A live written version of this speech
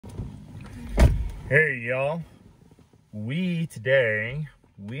Hey y'all, we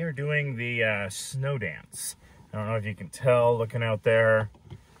are doing the snow dance. I don't know if you can tell looking out there,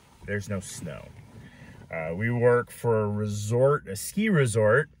 there's no snow. We work for a ski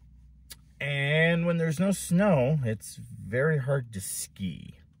resort, and when there's no snow, it's very hard to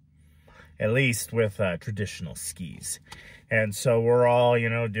ski, at least with traditional skis. And so we're all,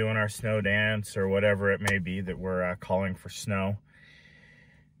 doing our snow dance or whatever it may be that we're calling for snow.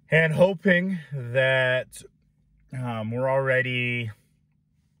 And hoping that we're already,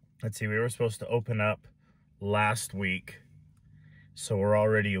 we were supposed to open up last week. So we're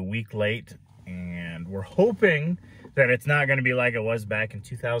already a week late. And we're hoping that it's not going to be like it was back in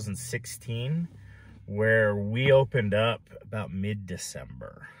 2016, where we opened up about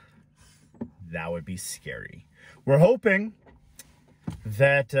mid-December. That would be scary. We're hoping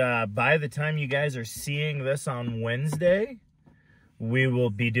that by the time you guys are seeing this on Wednesday, we will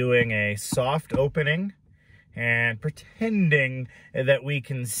be doing a soft opening and pretending that we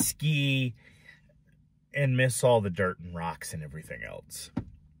can ski and miss all the dirt and rocks and everything else.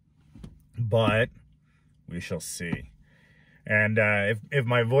 But we shall see. And if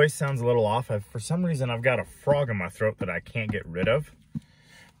my voice sounds a little off, for some reason I've got a frog in my throat that I can't get rid of.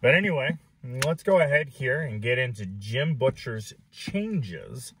 But anyway, let's go ahead here and get into Jim Butcher's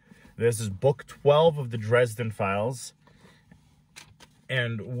Changes. This is book 12 of the Dresden Files.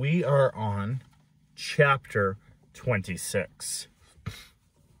 And we are on chapter 26.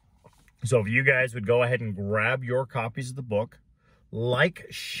 So if you guys would go ahead and grab your copies of the book, like,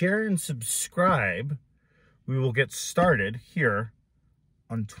 share, and subscribe, we will get started here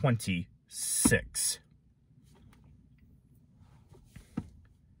on 26.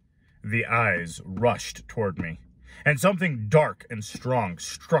 The eyes rushed toward me, and something dark and strong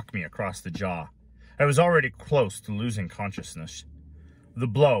struck me across the jaw. I was already close to losing consciousness. The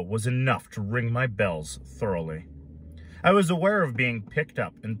blow was enough to ring my bells thoroughly. I was aware of being picked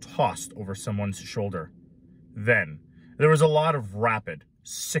up and tossed over someone's shoulder. Then, there was a lot of rapid,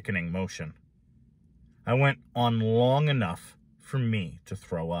 sickening motion. I went on long enough for me to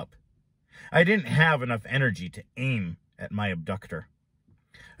throw up. I didn't have enough energy to aim at my abductor.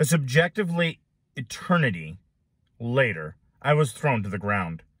 A subjectively eternity later, I was thrown to the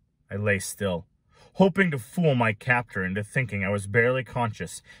ground. I lay still, hoping to fool my captor into thinking I was barely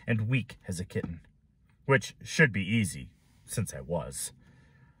conscious and weak as a kitten, which should be easy, since I was.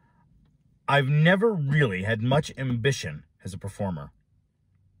 I've never really had much ambition as a performer.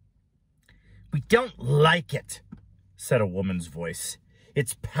 "We don't like it," said a woman's voice.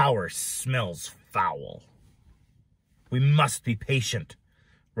 "Its power smells foul." "We must be patient,"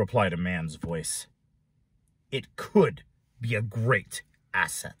 replied a man's voice. "It could be a great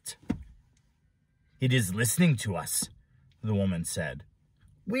asset." "It is listening to us," the woman said.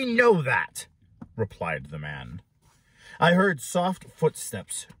 "We know that," replied the man. I heard soft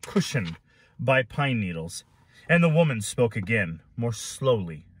footsteps cushioned by pine needles, and the woman spoke again, more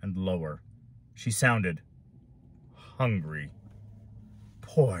slowly and lower. She sounded hungry.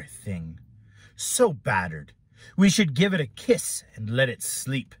 "Poor thing, so battered. We should give it a kiss and let it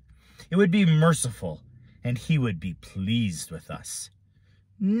sleep. It would be merciful, and he would be pleased with us.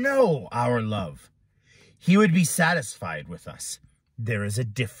 No, our love. He would be satisfied with us. There is a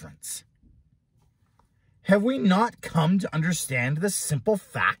difference." "Have we not come to understand the simple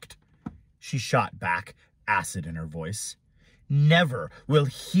fact?" she shot back, acid in her voice. "Never will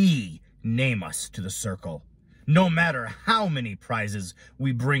he name us to the circle. No matter how many prizes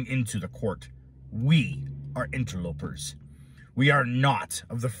we bring into the court, we are interlopers. We are not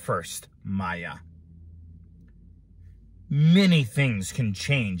of the first Maya. Many things can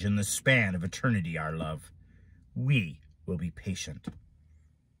change in the span of eternity, our love. We will be patient."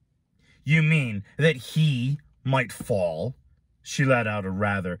 "You mean that he might fall?" She let out a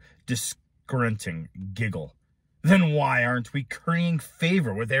rather disgrunting giggle. "Then why aren't we currying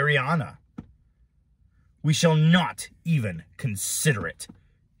favor with Ariana?" "We shall not even consider it,"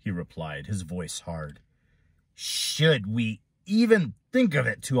 he replied, his voice hard. "Should we even think of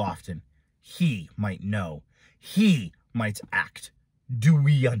it too often, he might know. He might act. Do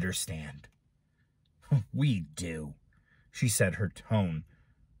we understand?" "We do," she said, her tone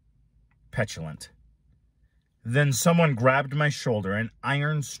petulant. Then someone grabbed my shoulder in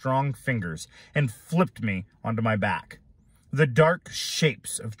iron-strong fingers and flipped me onto my back. The dark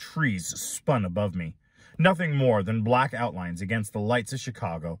shapes of trees spun above me, nothing more than black outlines against the lights of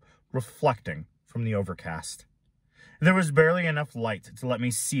Chicago, reflecting from the overcast. There was barely enough light to let me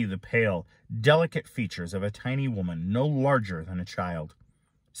see the pale, delicate features of a tiny woman no larger than a child.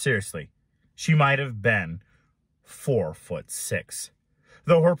 Seriously, she might have been 4'6",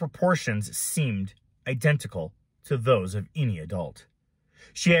 though her proportions seemed identical to those of any adult.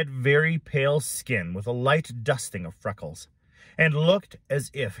 She had very pale skin with a light dusting of freckles, and looked as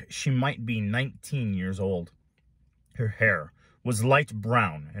if she might be 19 years old. Her hair was light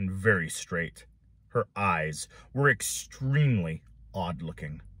brown and very straight. Her eyes were extremely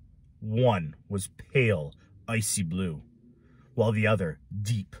odd-looking. One was pale, icy blue, while the other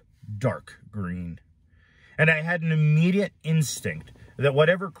deep, dark green. And I had an immediate instinct that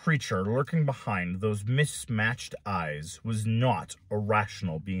whatever creature lurking behind those mismatched eyes was not a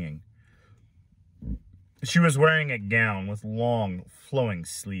rational being. She was wearing a gown with long, flowing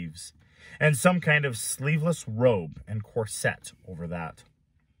sleeves, and some kind of sleeveless robe and corset over that.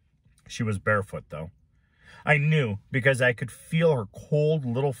 She was barefoot, though. I knew because I could feel her cold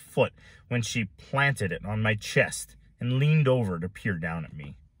little foot when she planted it on my chest and leaned over to peer down at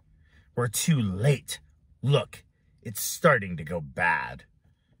me. "We're too late. Look, it's starting to go bad."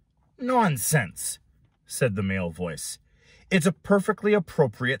 "Nonsense," said the male voice. "It's a perfectly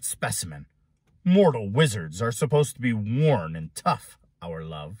appropriate specimen. Mortal wizards are supposed to be worn and tough, our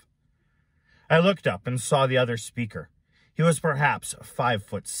love." I looked up and saw the other speaker. He was perhaps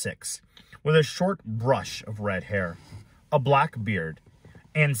 5'6", with a short brush of red hair, a black beard,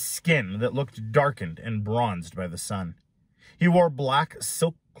 and skin that looked darkened and bronzed by the sun. He wore black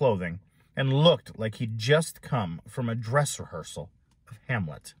silk clothing and looked like he'd just come from a dress rehearsal of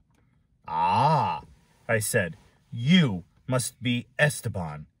Hamlet. "Ah," I said, "you must be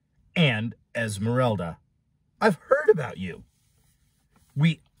Esteban and Esmeralda. I've heard about you."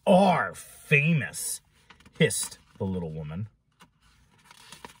 "We are famous," hissed the little woman,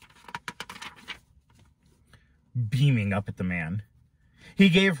 beaming up at the man. He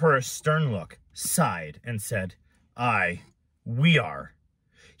gave her a stern look, sighed, and said, "Aye, we are.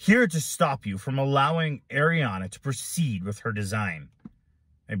 Here to stop you from allowing Ariana to proceed with her design."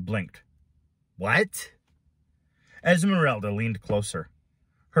 I blinked. "What?" Esmeralda leaned closer.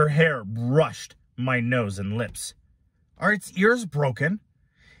 Her hair brushed my nose and lips. "Are its ears broken?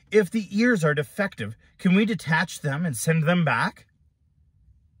 If the ears are defective, can we detach them and send them back?"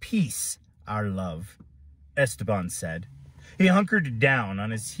 "Peace, our love," Esteban said. He hunkered down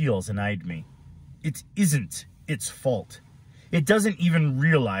on his heels and eyed me. "It isn't its fault. It doesn't even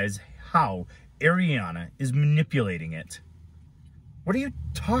realize how Ariana is manipulating it." "What are you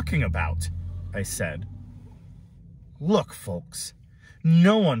talking about?" I said. "Look, folks,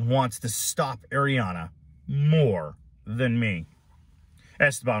 no one wants to stop Ariana more than me."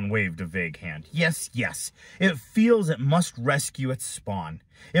 Esteban waved a vague hand. Yes, it feels it must rescue its spawn.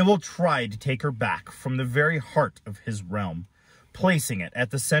 It will try to take her back from the very heart of his realm, placing it at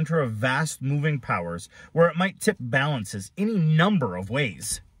the center of vast moving powers where it might tip balances any number of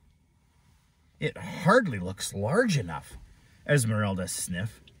ways. "It hardly looks large enough," Esmeralda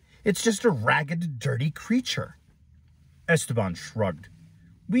sniffed. "It's just a ragged, dirty creature." Esteban shrugged.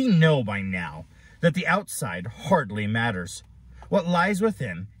 "We know by now that the outside hardly matters. What lies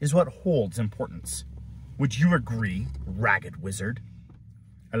within is what holds importance. Would you agree, ragged wizard?"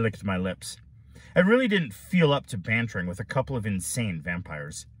 I licked my lips. I really didn't feel up to bantering with a couple of insane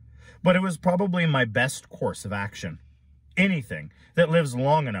vampires, but it was probably my best course of action. Anything that lives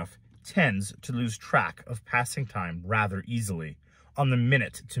long enough tends to lose track of passing time rather easily on the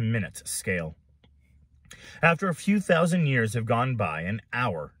minute-to-minute scale. After a few thousand years have gone by, an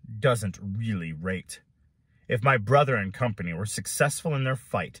hour doesn't really rate. If my brother and company were successful in their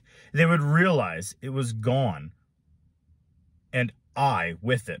fight, they would realize it was gone, and I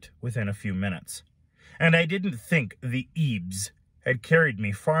with it within a few minutes. And I didn't think the Ebes had carried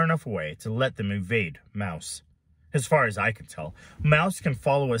me far enough away to let them evade Mouse. As far as I can tell, Mouse can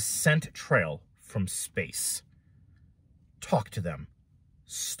follow a scent trail from space. Talk to them.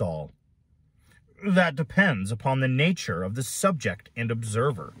 Stall. That depends upon the nature of the subject and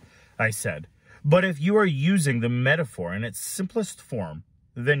observer, I said. But if you are using the metaphor in its simplest form,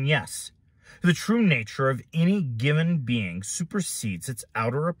 then yes. The true nature of any given being supersedes its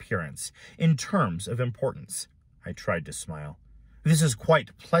outer appearance in terms of importance. I tried to smile. This is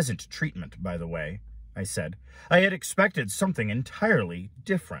quite pleasant treatment, by the way, I said. I had expected something entirely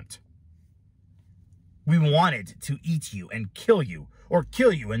different. We wanted to eat you and kill you, or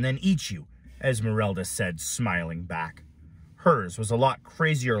kill you and then eat you, Esmeralda said, smiling back. Hers was a lot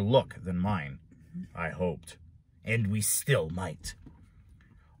crazier look than mine, I hoped. And we still might.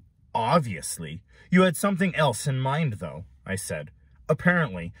 Obviously, you had something else in mind, though, I said.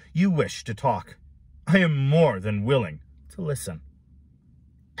 Apparently, you wish to talk. I am more than willing to listen.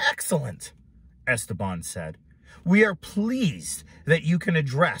 Excellent, Esteban said. We are pleased that you can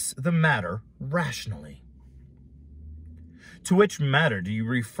address the matter rationally. To which matter do you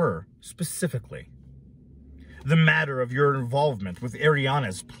refer specifically? the matter of your involvement with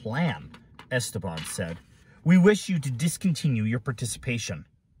Ariana's plan, Esteban said. We wish you to discontinue your participation.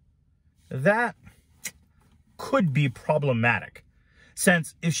 That could be problematic,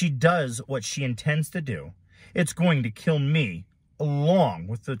 since if she does what she intends to do, it's going to kill me along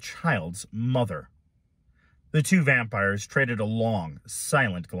with the child's mother. The two vampires traded a long,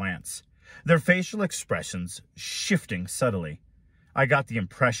 silent glance, their facial expressions shifting subtly. I got the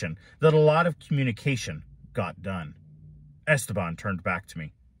impression that a lot of communication got done. Esteban turned back to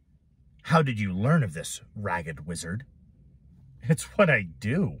me. How did you learn of this, ragged wizard? It's what I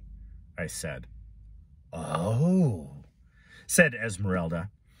do, I said. Oh, said Esmeralda.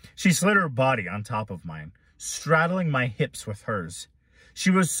 She slid her body on top of mine, straddling my hips with hers. She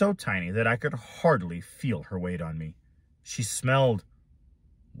was so tiny that I could hardly feel her weight on me. She smelled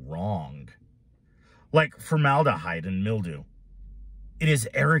wrong, like formaldehyde and mildew. It is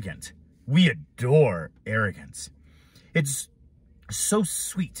arrogant. We adore arrogance. It's so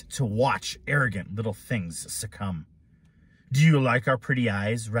sweet to watch arrogant little things succumb. Do you like our pretty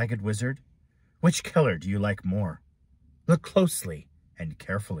eyes, ragged wizard? Which color do you like more? Look closely and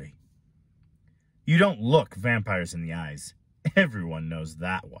carefully. You don't look vampires in the eyes. Everyone knows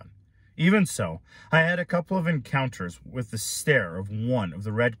that one. Even so, I had a couple of encounters with the stare of one of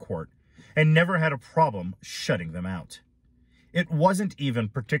the Red Court and never had a problem shutting them out. It wasn't even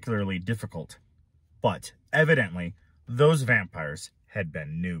particularly difficult, but evidently those vampires had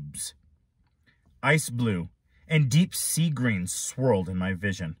been noobs. Ice blue and deep sea green swirled in my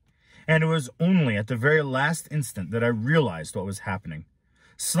vision, and it was only at the very last instant that I realized what was happening.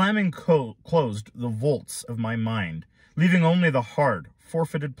 Slamming closed the vaults of my mind, leaving only the hard,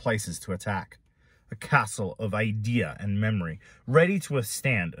 forfeited places to attack. A castle of idea and memory, ready to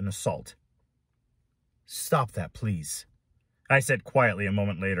withstand an assault. Stop that, please, I said quietly a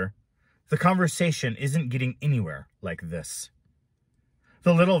moment later. The conversation isn't getting anywhere like this.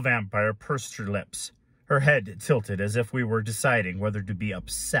 The little vampire pursed her lips, her head tilted as if we were deciding whether to be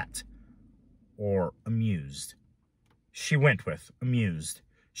upset or amused. She went with amused.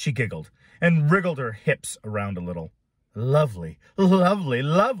 She giggled and wriggled her hips around a little. Lovely, lovely,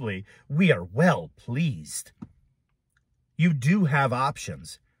 lovely. We are well pleased. You do have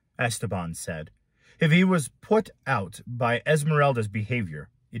options, Esteban said. If he was put out by Esmeralda's behavior,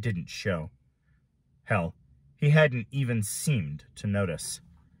 it didn't show. Hell, he hadn't even seemed to notice.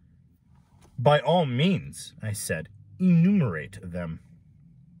 By all means, I said, enumerate them.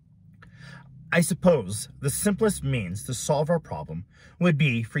 I suppose the simplest means to solve our problem would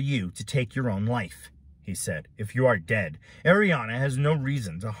be for you to take your own life, he said. If you are dead, Ariana has no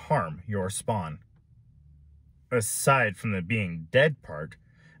reason to harm your spawn. Aside from the being dead part,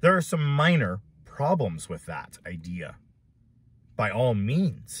 there are some minor problems with that idea. By all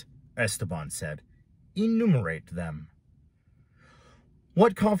means, Esteban said, enumerate them.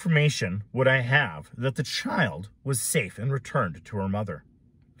 What confirmation would I have that the child was safe and returned to her mother?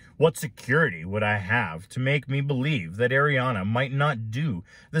 What security would I have to make me believe that Ariana might not do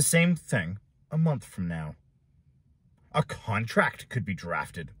the same thing a month from now? A contract could be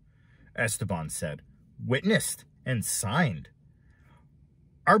drafted, Esteban said, witnessed and signed,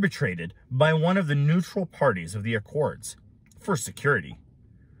 arbitrated by one of the neutral parties of the Accords for security.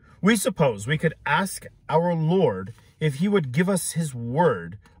 We suppose we could ask our Lord if he would give us his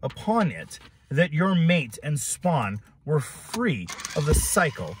word upon it that your mate and spawn were free of the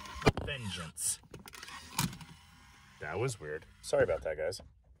cycle of vengeance. That was weird. Sorry about that, guys.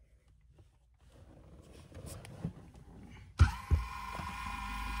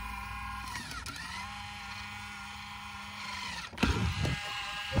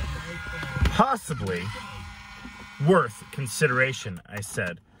 Possibly worth consideration, I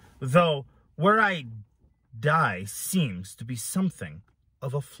said, though where I die seems to be something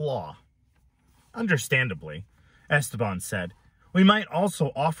of a flaw. Understandably, Esteban said, we might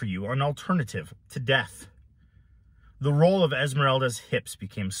also offer you an alternative to death. The roll of Esmeralda's hips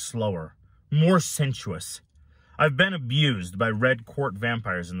became slower, more sensuous. I've been abused by Red Court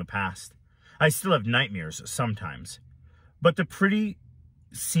vampires in the past. I still have nightmares sometimes. But the pretty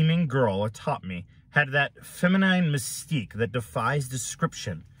seeming girl atop me had that feminine mystique that defies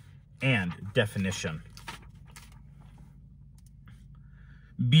description and definition.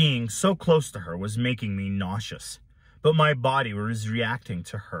 Being so close to her was making me nauseous, but my body was reacting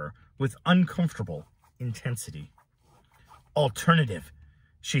to her with uncomfortable intensity. Alternative,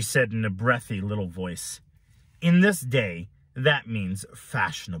 she said in a breathy little voice. In this day, that means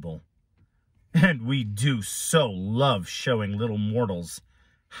fashionable. And we do so love showing little mortals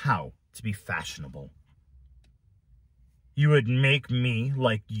how to be fashionable. You would make me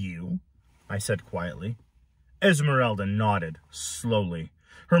like you? I said quietly. Esmeralda nodded, slowly,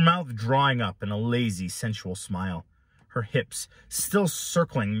 her mouth drawing up in a lazy, sensual smile, her hips still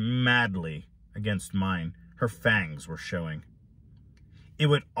circling madly against mine. Her fangs were showing. "It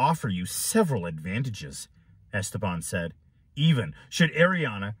would offer you several advantages," Esteban said. "Even should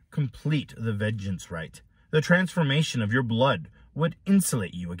Ariana complete the vengeance rite, the transformation of your blood would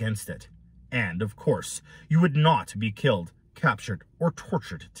insulate you against it. And, of course, you would not be killed, captured, or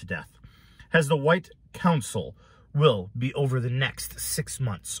tortured to death, as the White Council will be over the next 6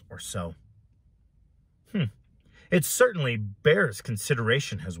 months or so." "It certainly bears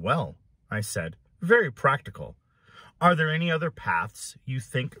consideration as well," I said. "Very practical. Are there any other paths you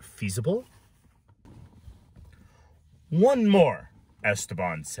think feasible?" "One more,"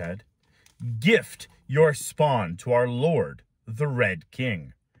 Esteban said. "Gift your spawn to our lord, the Red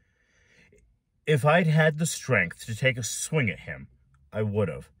King. If I'd had the strength to take a swing at him, I would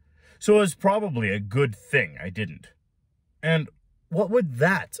have. So it was probably a good thing I didn't. And what would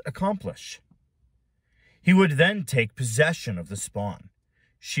that accomplish? He would then take possession of the spawn.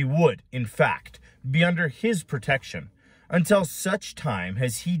 She would, in fact, be under his protection until such time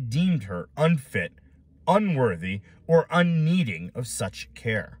as he deemed her unfit, unworthy, or unneeding of such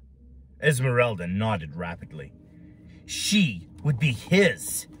care." Esmeralda nodded rapidly. "She would be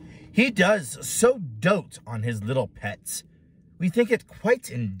his. He does so dote on his little pets. We think it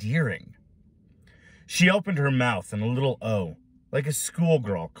quite endearing." She opened her mouth in a little O, like a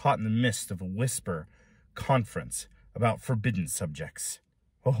schoolgirl caught in the midst of a whisper conference about forbidden subjects.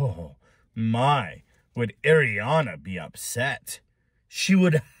 Oh, my, would Ariana be upset. She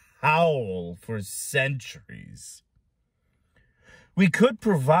would howl for centuries. "We could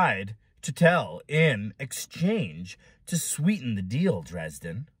provide to tell in exchange to sweeten the deal,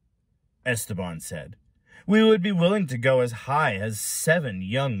 Dresden," Esteban said. "We would be willing to go as high as 7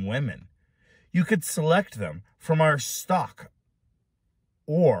 young women. You could select them from our stock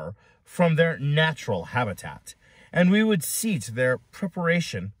or from their natural habitat, and we would see to their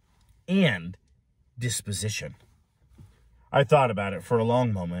preparation and disposition." I thought about it for a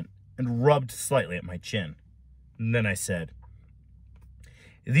long moment and rubbed slightly at my chin. And then I said,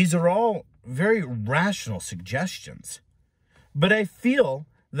 "These are all very rational suggestions, but I feel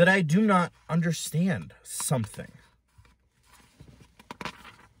that I do not understand something.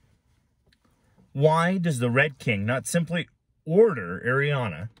 Why does the Red King not simply order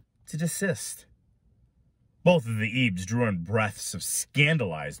Ariana to desist?" Both of the Ebes drew in breaths of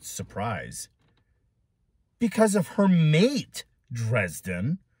scandalized surprise. "Because of her mate,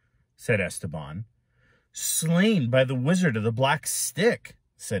 Dresden," said Esteban. "Slain by the Wizard of the Black Stick,"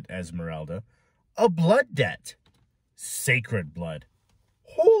 said Esmeralda. "A blood debt." "Sacred blood.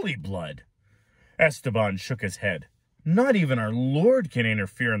 Holy blood." Esteban shook his head. "Not even our Lord can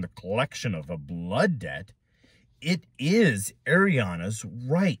interfere in the collection of a blood debt. It is Ariana's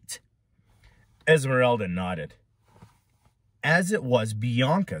right." Esmeralda nodded. "As it was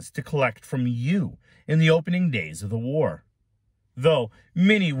Bianca's to collect from you in the opening days of the war. Though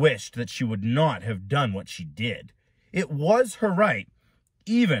many wished that she would not have done what she did, it was her right,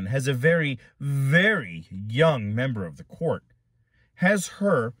 even as a very, very young member of the court. As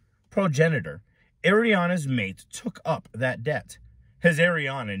her progenitor, Ariana's mate took up that debt, as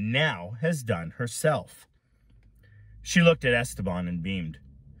Ariana now has done herself." She looked at Esteban and beamed.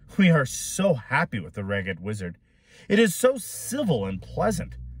 "We are so happy with the Ragged Wizard. It is so civil and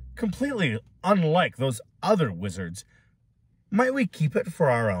pleasant, completely unlike those other wizards. Might we keep it for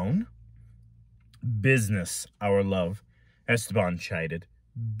our own?" "Business, our love," Esteban chided.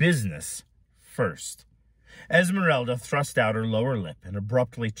 "Business first." Esmeralda thrust out her lower lip and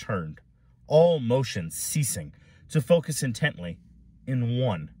abruptly turned, all motion ceasing, to focus intently in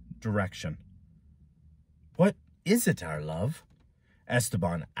one direction. "What is it, our love?"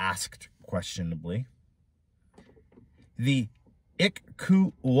 Esteban asked questionably. "The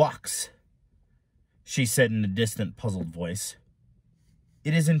Ikku-Waks," she said in a distant, puzzled voice.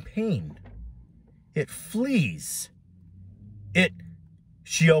 "It is in pain. It flees. It..."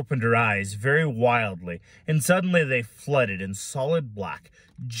 She opened her eyes very wildly, and suddenly they flooded in solid black,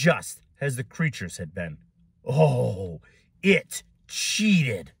 just as the creatures had been. "Oh, it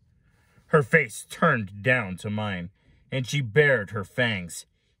cheated." Her face turned down to mine, and she bared her fangs.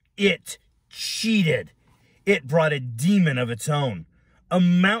 "It cheated. It brought a demon of its own, a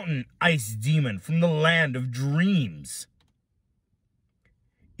mountain ice demon from the land of dreams."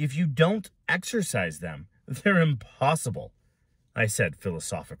 "If you don't exorcise them, they're impossible," I said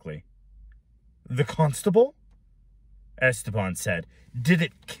philosophically. "The constable?" Esteban said. "Did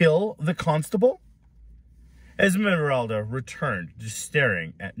it kill the constable?" Esmeralda returned to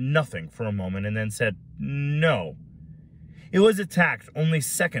staring at nothing for a moment and then said, "No." It was attacked only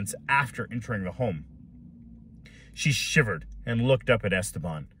seconds after entering the home. She shivered and looked up at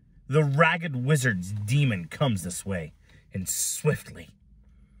Esteban. "The ragged wizard's demon comes this way, and swiftly."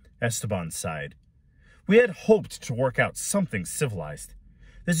 Esteban sighed. "We had hoped to work out something civilized.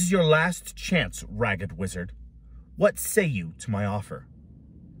 This is your last chance, ragged wizard. What say you to my offer?"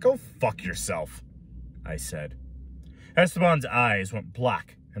 "Go fuck yourself," I said. Esteban's eyes went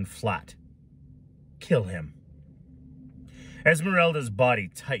black and flat. "Kill him." Esmeralda's body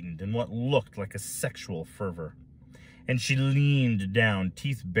tightened in what looked like a sexual fervor, and she leaned down,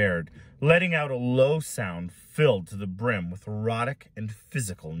 teeth bared, letting out a low sound filled to the brim with erotic and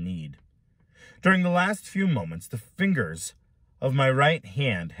physical need. During the last few moments, the fingers of my right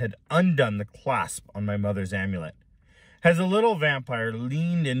hand had undone the clasp on my mother's amulet. As the little vampire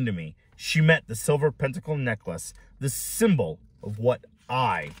leaned into me, she met the silver pentacle necklace, the symbol of what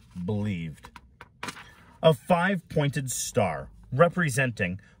I believed. A 5-pointed star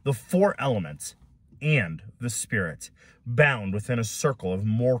representing the 4 elements and the spirit, bound within a circle of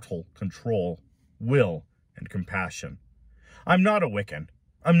mortal control, will, and compassion. I'm not a Wiccan.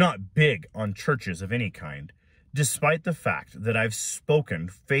 I'm not big on churches of any kind, despite the fact that I've spoken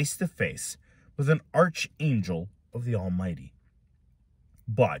face to face with an archangel of the Almighty.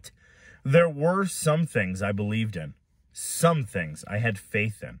 But there were some things I believed in, some things I had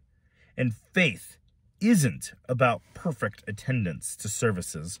faith in, and faith isn't about perfect attendance to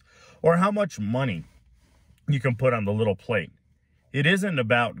services or how much money you can put on the little plate. It isn't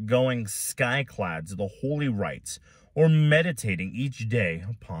about going skyclad to the holy rites or meditating each day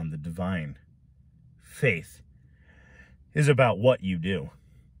upon the divine. Faith is about what you do.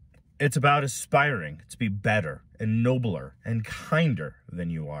 It's about aspiring to be better and nobler and kinder than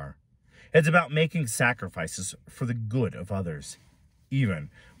you are. It's about making sacrifices for the good of others, even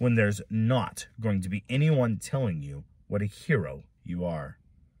when there's not going to be anyone telling you what a hero you are.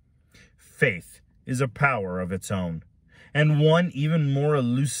 Faith is a power of its own, and one even more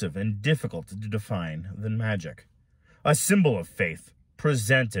elusive and difficult to define than magic. A symbol of faith,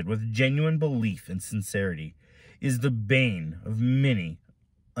 presented with genuine belief and sincerity, is the bane of many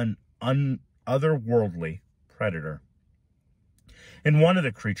an otherworldly predator. And one of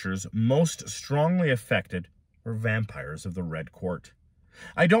the creatures most strongly affected were vampires of the Red Court.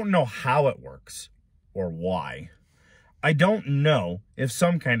 I don't know how it works, or why. I don't know if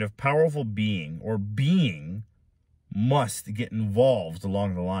some kind of powerful being or being must get involved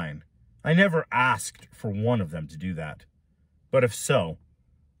along the line. I never asked for one of them to do that. But if so,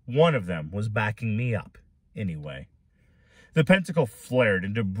 one of them was backing me up anyway. The pentacle flared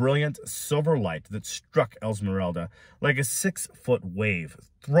into brilliant silver light that struck Esmeralda like a 6-foot wave,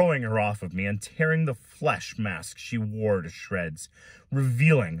 throwing her off of me and tearing the flesh mask she wore to shreds,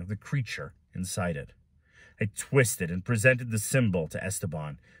 revealing the creature inside it. I twisted and presented the symbol to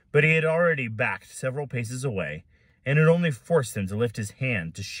Esteban, but he had already backed several paces away, and it only forced him to lift his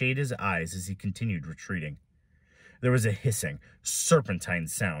hand to shade his eyes as he continued retreating. There was a hissing, serpentine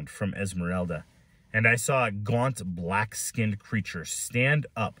sound from Esmeralda, and I saw a gaunt, black-skinned creature stand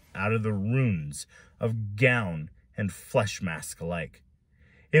up out of the ruins of gown and flesh mask alike.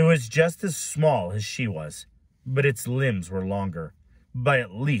 It was just as small as she was, but its limbs were longer, by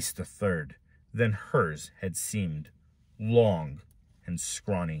at least a third, than hers had seemed, long and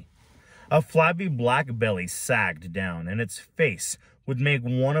scrawny. A flabby black belly sagged down, and its face would make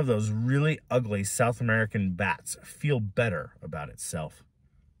one of those really ugly South American bats feel better about itself.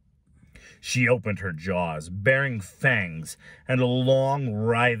 She opened her jaws, bearing fangs and a long,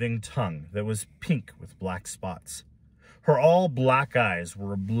 writhing tongue that was pink with black spots. Her all-black eyes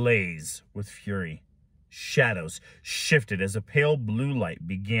were ablaze with fury. Shadows shifted as a pale blue light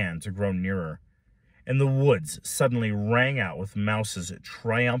began to grow nearer, and the woods suddenly rang out with Mouse's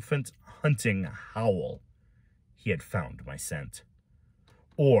triumphant hunting howl. He had found my scent,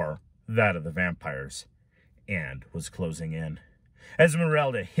 or that of the vampires, and was closing in.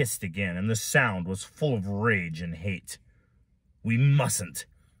 Esmeralda hissed again, and the sound was full of rage and hate. "We mustn't,"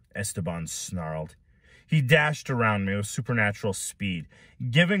 Esteban snarled. He dashed around me with supernatural speed,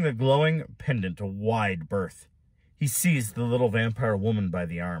 giving the glowing pendant a wide berth. He seized the little vampire woman by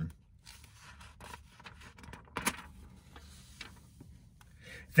the arm.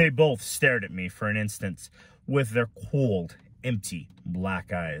 They both stared at me for an instant with their cold, empty,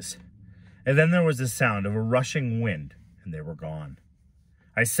 black eyes. And then there was the sound of a rushing wind, and they were gone.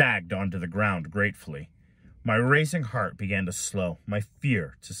 I sagged onto the ground gratefully. My racing heart began to slow, my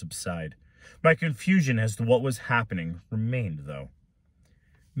fear to subside. My confusion as to what was happening remained, though.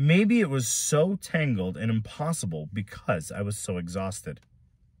 Maybe it was so tangled and impossible because I was so exhausted.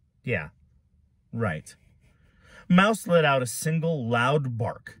 Yeah, right. Mouse let out a single loud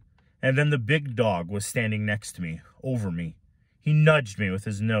bark, and then the big dog was standing next to me, over me. He nudged me with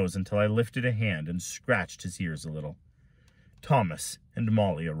his nose until I lifted a hand and scratched his ears a little. Thomas and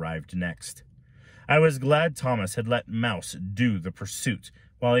Molly arrived next. I was glad Thomas had let Mouse do the pursuit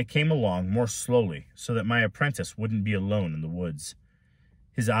while he came along more slowly so that my apprentice wouldn't be alone in the woods.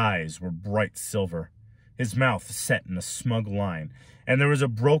 His eyes were bright silver, his mouth set in a smug line, and there was a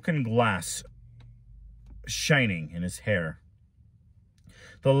broken glass shining in his hair.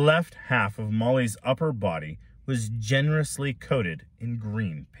 The left half of Molly's upper body was generously coated in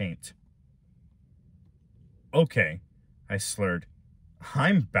green paint. Okay, I slurred.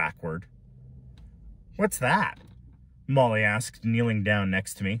 I'm backward. What's that? Molly asked, kneeling down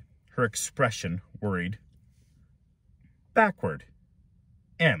next to me, her expression worried. Backward.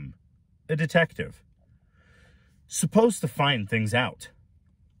 M. A detective. Supposed to find things out.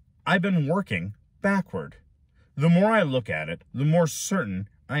 I've been working backward. The more I look at it, the more certain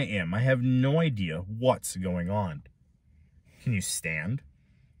I am I have no idea what's going on. Can you stand?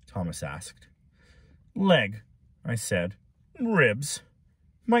 Thomas asked. Leg, I said. Ribs.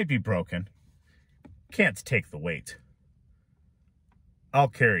 Might be broken. Can't take the weight. I'll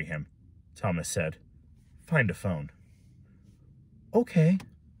carry him, Thomas said. Find a phone. Okay.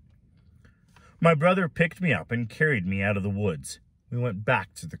 My brother picked me up and carried me out of the woods. We went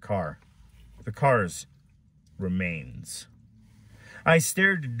back to the car. The car's remains. I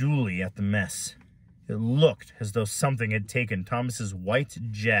stared dully at the mess. It looked as though something had taken Thomas's white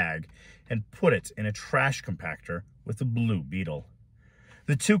Jag and put it in a trash compactor with a blue Beetle.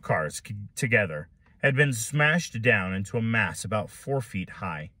 The two cars together had been smashed down into a mass about 4 feet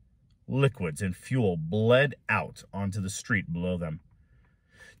high. Liquids and fuel bled out onto the street below them.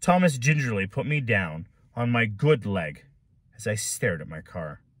 Thomas gingerly put me down on my good leg as I stared at my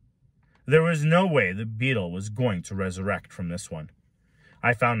car. There was no way the Beetle was going to resurrect from this one.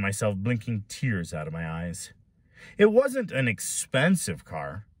 I found myself blinking tears out of my eyes. It wasn't an expensive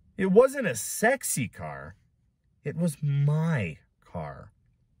car. It wasn't a sexy car. It was my car.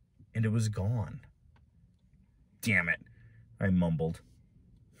 And it was gone. Damn it, I mumbled.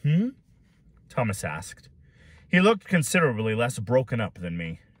 Thomas asked. He looked considerably less broken up than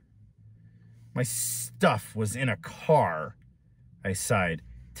me. My stuff was in a car, I sighed.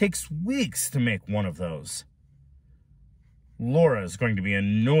 Takes weeks to make one of those. Laura's going to be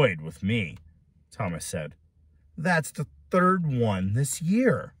annoyed with me, Thomas said. That's the third one this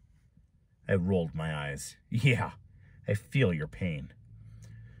year. I rolled my eyes. Yeah, I feel your pain.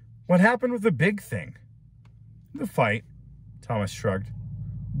 What happened with the big thing? The fight, Thomas shrugged.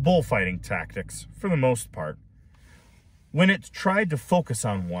 Bullfighting tactics, for the most part. When it tried to focus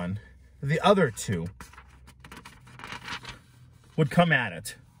on one, the other two would come at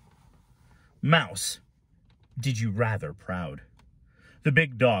it. Mouse, did you rather proud? The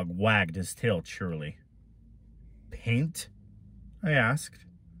big dog wagged his tail cheerily. Paint? I asked.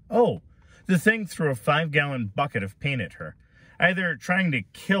 Oh, the thing threw a 5-gallon bucket of paint at her, either trying to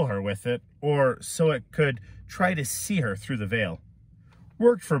kill her with it or so it could try to see her through the veil.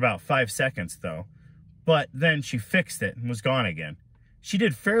 Worked for about 5 seconds, though, but then she fixed it and was gone again. She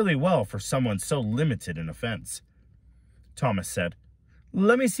did fairly well for someone so limited in offense. Thomas said,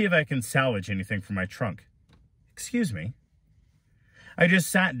 Let me see if I can salvage anything from my trunk. Excuse me. I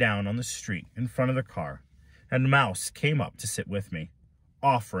just sat down on the street in front of the car, and Mouse came up to sit with me,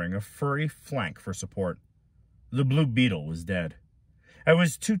 offering a furry flank for support. The blue Beetle was dead. I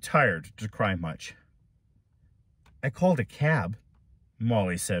was too tired to cry much. I called a cab,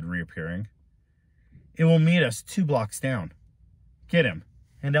 Molly said, reappearing. It will meet us 2 blocks down. Get him,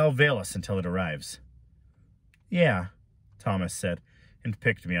 and I'll veil us until it arrives. Yeah, Thomas said, and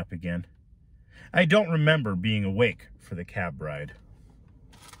picked me up again. I don't remember being awake for the cab ride.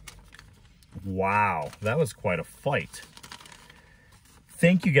 Wow, that was quite a fight.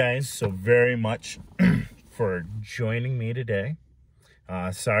 Thank you guys so very much for joining me today.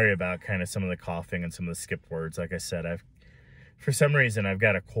 Sorry about kind of some of the coughing and some of the skipped words. Like I said, for some reason, I've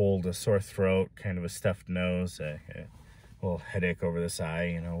got a cold, a sore throat, kind of a stuffed nose, a little headache over this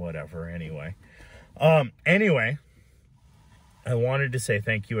eye, whatever. Anyway, I wanted to say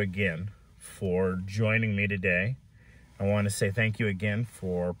thank you again for joining me today. I want to say thank you again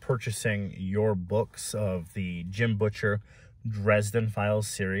for purchasing your books of the Jim Butcher Dresden Files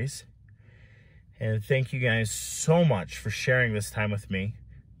series. And thank you guys so much for sharing this time with me.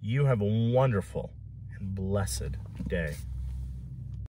 You have a wonderful and blessed day.